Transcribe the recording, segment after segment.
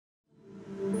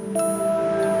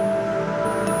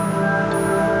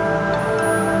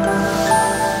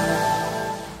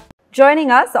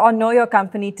Joining us on Know Your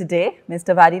Company today,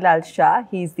 Mr. Vadilal Shah.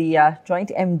 He's the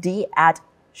joint MD at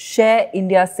Share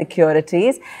India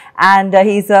Securities, and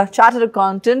he's a chartered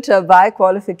accountant by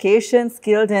qualification,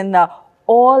 skilled in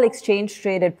all exchange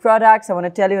traded products. I want to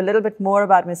tell you a little bit more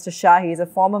about Mr. Shah. He's a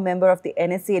former member of the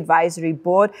NSE Advisory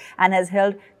Board and has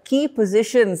held key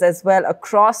positions as well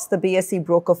across the BSE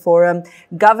Broker Forum,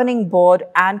 Governing Board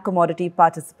and Commodity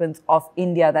Participants of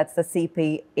India, that's the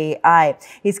CPAI.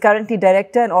 He's currently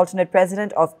Director and Alternate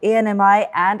President of ANMI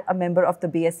and a member of the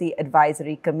BSE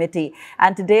Advisory Committee.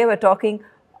 And today we're talking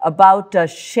about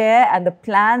Share and the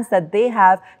plans that they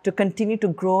have to continue to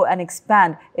grow and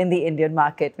expand in the Indian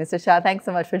market. Mr. Shah, thanks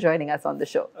so much for joining us on the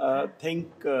show. Thank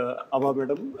Aabha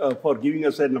Madam for giving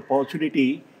us an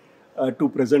opportunity to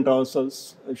present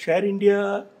ourselves. Share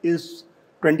India is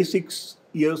 26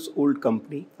 years old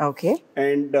company. Okay.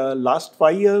 And last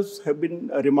 5 years have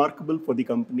been remarkable for the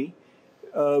company.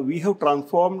 We have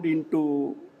transformed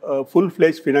into a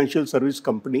full-fledged financial service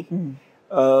company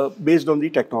based on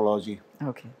the technology.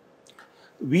 Okay.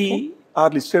 We are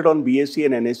listed on BSE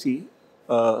and NSE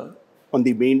on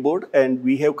the main board, and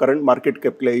we have current market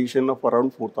capitalization of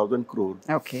around 4,000 crore.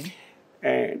 Okay.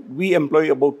 And we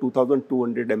employ about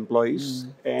 2,200 employees,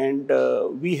 and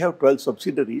we have 12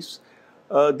 subsidiaries.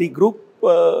 The group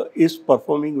is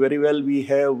performing very well. We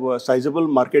have a sizable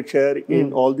market share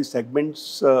in all the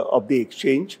segments of the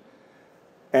exchange.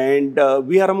 And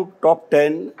we are among top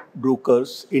 10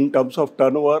 brokers in terms of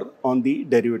turnover on the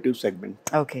derivative segment.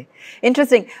 Okay.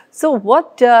 Interesting. So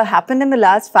what happened in the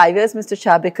last 5 years, Mr.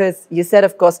 Shah? Because you said,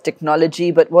 of course,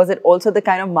 technology, but was it also the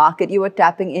kind of market you were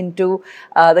tapping into,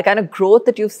 the kind of growth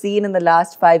that you've seen in the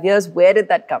last 5 years? Where did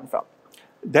that come from?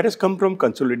 That has come from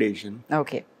consolidation.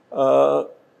 Okay.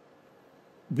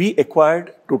 We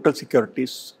acquired Total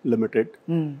Securities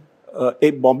Ltd,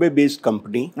 a Bombay-based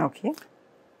company. Okay.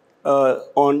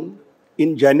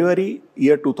 In January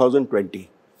year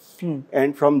 2020,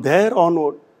 and from there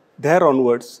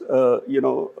onwards,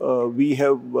 we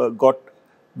have got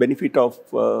benefit of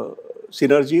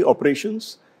synergy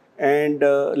operations, and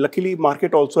luckily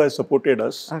market also has supported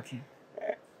us. Okay.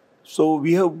 So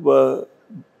we have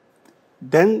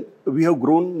then we have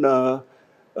grown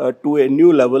to a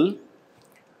new level.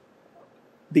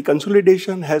 The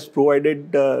consolidation has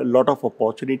provided a lot of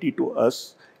opportunity to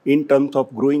us in terms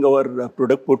of growing our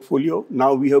product portfolio.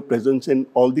 Now we have presence in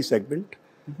all the segment.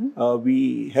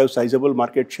 We have sizable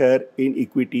market share in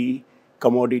equity,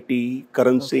 commodity,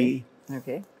 currency.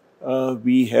 Okay.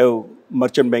 We have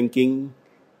merchant banking,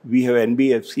 we have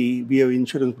NBFC, we have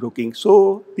insurance broking.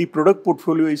 So the product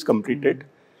portfolio is completed.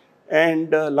 And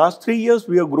last 3 years,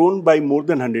 we have grown by more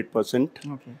than 100%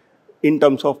 in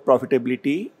terms of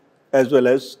profitability as well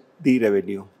as the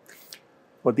revenue.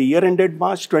 For the year ended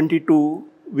March 22,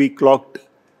 we clocked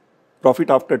profit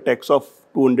after tax of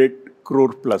 200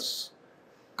 crore plus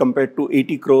compared to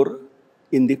 80 crore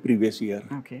in the previous year.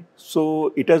 Okay.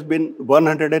 So it has been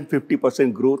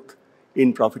 150% growth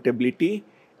in profitability,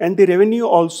 and the revenue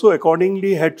also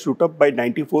accordingly had shoot up by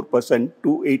 94%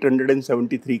 to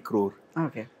 873 crore.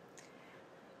 Okay.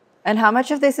 And how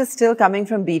much of this is still coming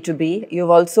from B2B? You've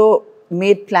also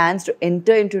made plans to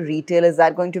enter into retail. Is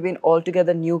that going to be an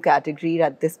altogether new category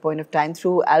at this point of time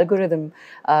through algorithm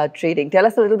trading? Tell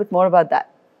us a little bit more about that.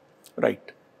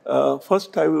 Right.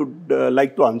 First, I would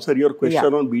like to answer your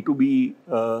question on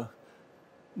B2B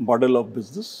model of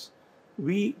business.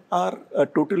 We are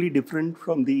totally different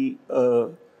from the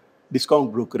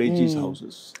discount brokerages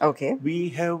houses. Okay. We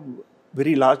have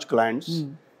very large clients,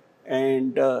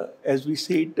 and as we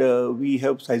said, we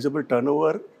have sizable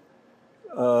turnover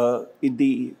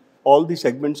in all the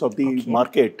segments of the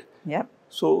market. Yep.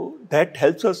 So that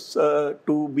helps us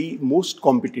to be most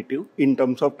competitive in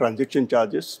terms of transaction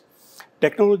charges.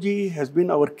 Technology has been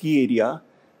our key area.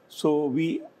 So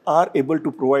we are able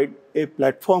to provide a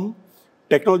platform,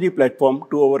 technology platform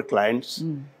to our clients.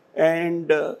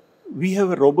 And we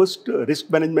have a robust risk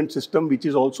management system, which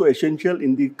is also essential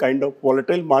in the kind of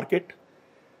volatile market,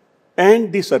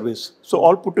 and the service. So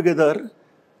all put together,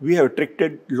 we have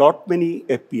attracted many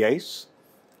FPIs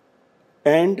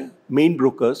and main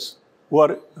brokers who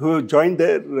have joined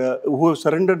who have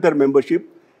surrendered their membership,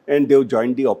 and they have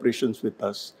joined the operations with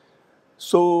us.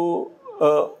 So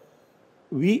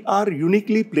we are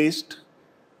uniquely placed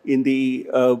in the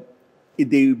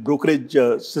brokerage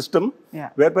system,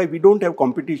 whereby we don't have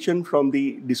competition from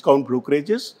the discount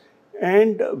brokerages,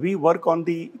 and we work on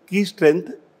the key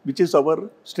strength, which is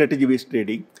our strategy-based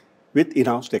trading with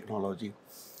in-house technology.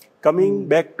 Coming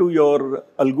back to your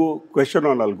question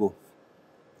on algo.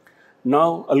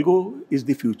 Now, algo is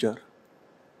the future.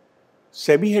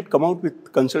 SEBI had come out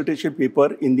with consultation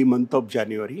paper in the month of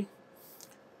January,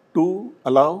 to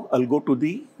allow algo to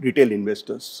the retail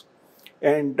investors.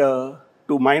 And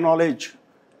to my knowledge,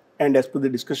 and as per the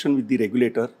discussion with the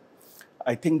regulator,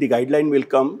 I think the guideline will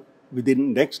come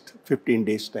within next 15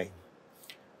 days time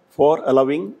for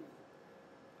allowing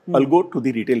algo to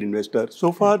the retail investor.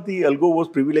 So far, the algo was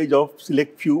privilege of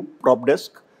select few prop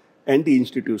desk and the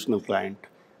institutional client.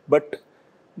 But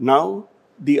now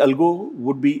the algo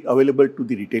would be available to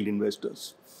the retail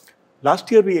investors.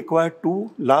 Last year, we acquired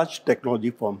two large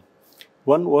technology firms.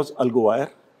 One was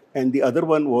AlgoWire and the other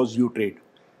one was UTrade.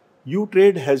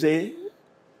 UTrade has a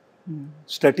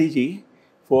strategy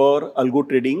for algo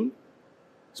trading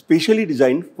specially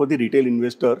designed for the retail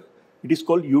investor. It is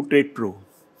called UTrade Pro.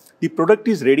 The product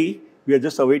is ready. We are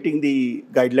just awaiting the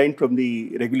guideline from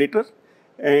the regulator,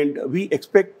 and we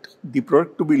expect the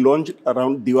product to be launched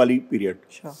around Diwali period.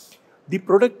 Sure. The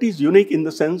product is unique in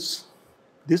the sense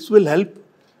this will help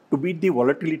to beat the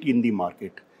volatility in the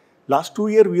market. Last 2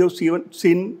 years, we have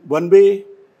seen one-way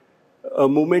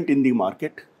movement in the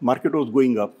market. Market was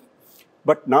going up.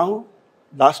 But now,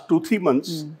 last 2-3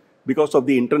 months, because of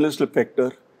the international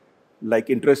factor like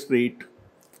interest rate,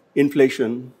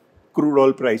 inflation, crude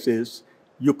oil prices,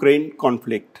 Ukraine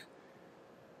conflict.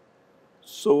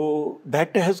 So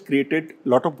that has created a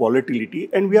lot of volatility,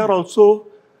 and we are also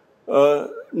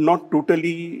not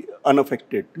totally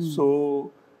unaffected.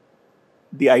 So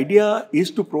the idea is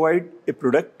to provide a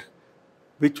product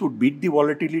which would beat the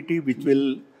volatility, which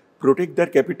will protect their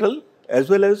capital, as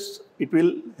well as it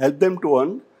will help them to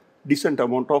earn decent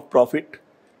amount of profit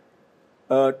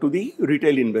to the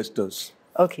retail investors.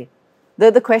 Okay.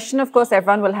 The question, of course,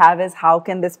 everyone will have is how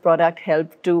can this product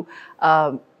help to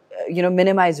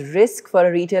minimize risk for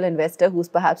a retail investor who's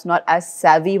perhaps not as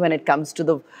savvy when it comes to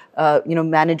the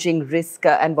managing risk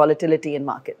and volatility in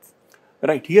markets?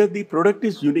 Right. Here the product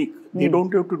is unique. They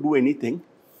don't have to do anything.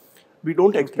 We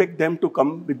don't expect them to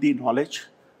come with the knowledge.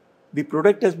 The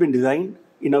product has been designed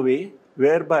in a way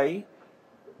whereby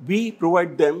we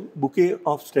provide them bouquet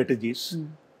of strategies,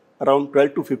 around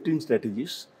 12 to 15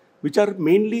 strategies, which are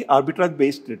mainly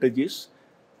arbitrage-based strategies,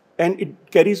 and it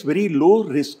carries very low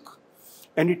risk,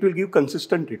 and it will give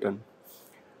consistent return.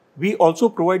 We also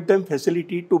provide them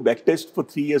facility to backtest for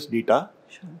 3 years data,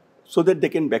 so that they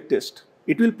can backtest.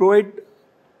 It will provide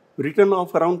return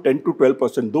of around 10 to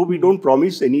 12%, though we don't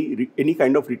promise any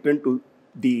kind of return to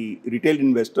the retail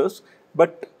investors,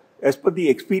 but as per the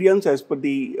experience, as per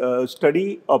the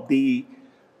study of the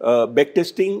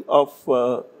backtesting of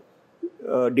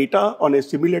data on a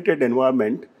simulated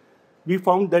environment, we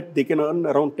found that they can earn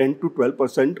around 10 to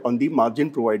 12% on the margin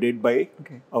provided by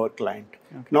our client.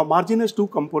 Now, margin has two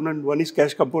components. One is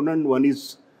cash component, one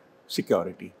is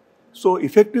security. So,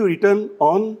 effective return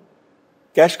on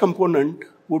cash component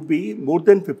would be more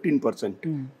than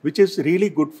 15%, which is really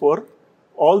good for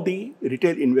all the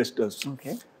retail investors.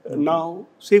 Now,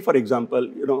 say for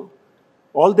example,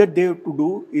 all that they have to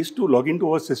do is to log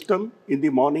into our system in the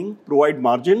morning, provide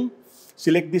margin,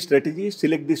 select the strategy,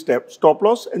 select the stop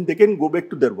loss, and they can go back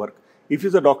to their work. If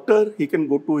he's a doctor, he can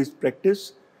go to his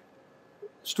practice.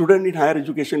 Student in higher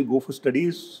education go for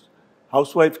studies.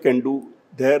 Housewife can do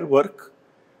their work.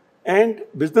 And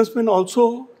businessman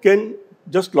also can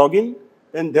just log in,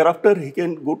 and thereafter he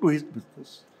can go to his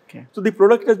business. So the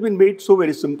product has been made so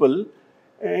very simple,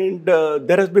 and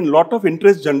there has been a lot of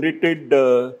interest generated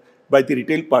by the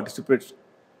retail participant.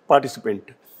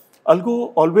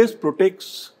 Algo always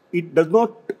protects. It does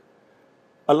not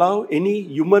allow any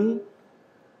human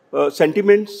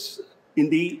sentiments in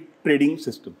the trading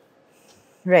system.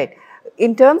 Right.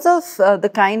 In terms of the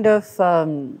kind of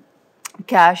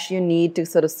cash you need to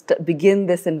sort of begin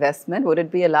this investment, would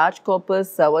it be a large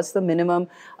corpus? What's the minimum?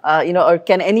 Or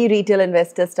can any retail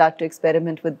investor start to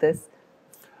experiment with this?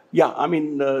 Yeah, I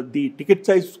mean, the ticket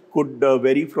size could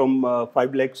vary from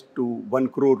 5 lakhs to 1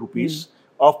 crore rupees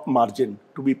of margin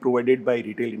to be provided by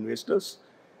retail investors.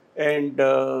 And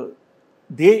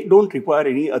they don't require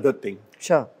any other thing.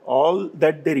 Sure. All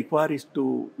that they require is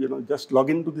to, just log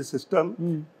into the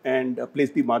system and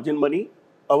place the margin money.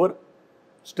 Our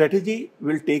strategy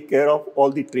will take care of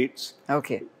all the trades.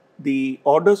 Okay. The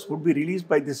orders would be released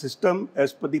by the system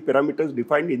as per the parameters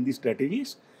defined in the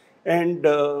strategies, and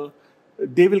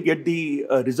they will get the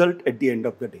result at the end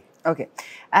of the day. Okay.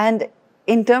 And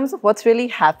in terms of what's really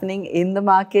happening in the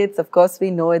markets, of course,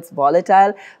 we know it's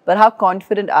volatile, but how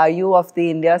confident are you of the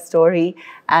India story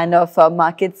and of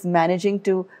markets managing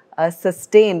to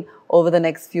sustain over the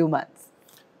next few months?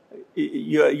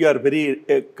 You are very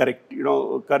correct.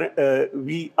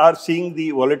 We are seeing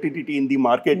the volatility in the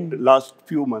market last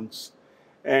few months.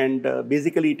 And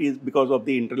basically, it is because of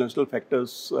the international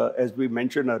factors, as we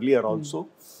mentioned earlier also.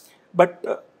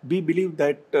 But we believe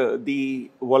that the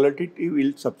volatility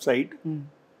will subside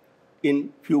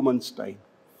in few months' time.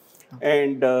 Okay.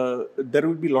 And there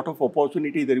will be a lot of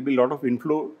opportunity, there will be a lot of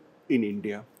inflow in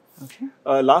India. Okay.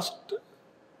 Last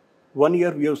 1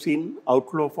 year, we have seen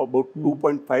outflow of about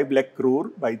 2.5 lakh crore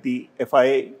by the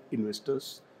FII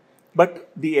investors. But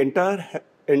the entire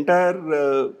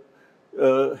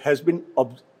has been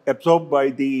absorbed by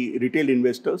the retail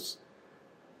investors.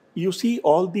 You see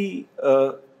all the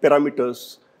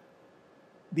parameters.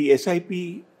 The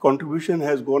SIP contribution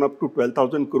has gone up to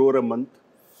 12,000 crore a month.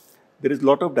 There is a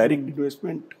lot of direct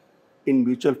investment in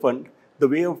mutual fund. The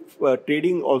way of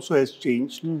trading also has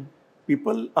changed.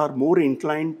 People are more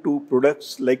inclined to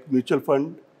products like mutual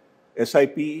fund,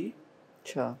 SIP,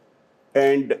 sure,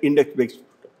 and index-based.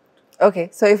 Okay,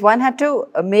 so if one had to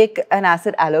make an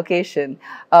asset allocation,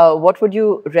 what would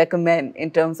you recommend in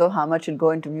terms of how much should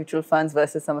go into mutual funds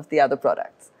versus some of the other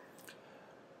products?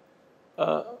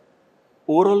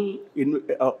 Overall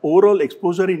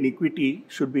exposure in equity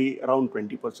should be around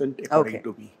 20% according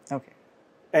to me. Okay.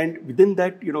 And within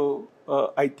that,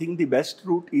 I think the best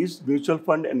route is mutual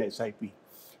fund and SIP,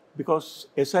 because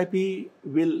SIP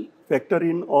will factor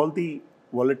in all the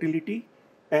volatility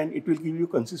and it will give you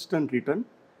consistent return,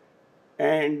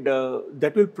 and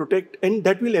that will protect and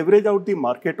that will average out the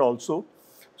market also.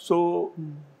 So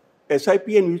SIP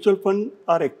and mutual fund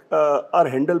are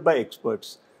handled by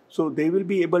experts. So they will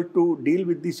be able to deal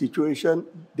with the situation.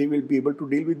 They will be able to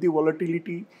deal with the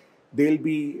volatility. They'll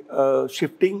be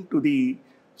shifting to the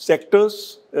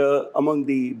sectors among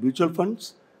the mutual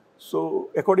funds. So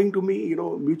according to me,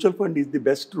 mutual fund is the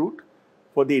best route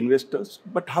for the investors.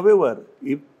 But however,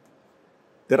 if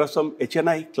there are some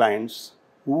HNI clients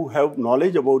who have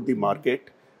knowledge about the market,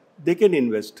 they can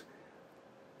invest.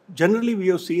 Generally, we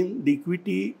have seen the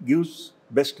equity gives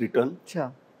best return.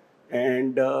 Sure.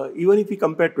 And even if we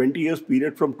compare 20 years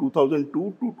period from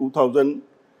 2002 to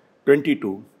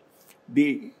 2022,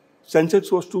 the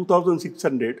Sensex was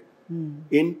 2,600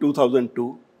 in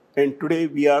 2002, and today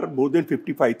we are more than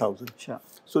 55,000. Sure.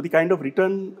 So the kind of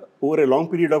return over a long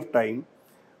period of time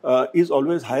is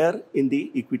always higher in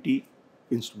the equity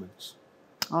instruments.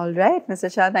 All right,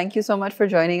 Mr. Shah, thank you so much for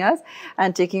joining us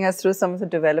and taking us through some of the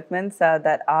developments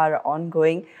that are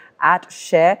ongoing at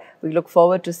Share. We look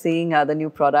forward to seeing the new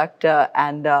product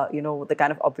and the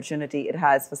kind of opportunity it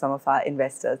has for some of our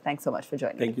investors. Thanks so much for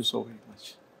joining. Thank you so very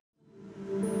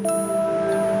much.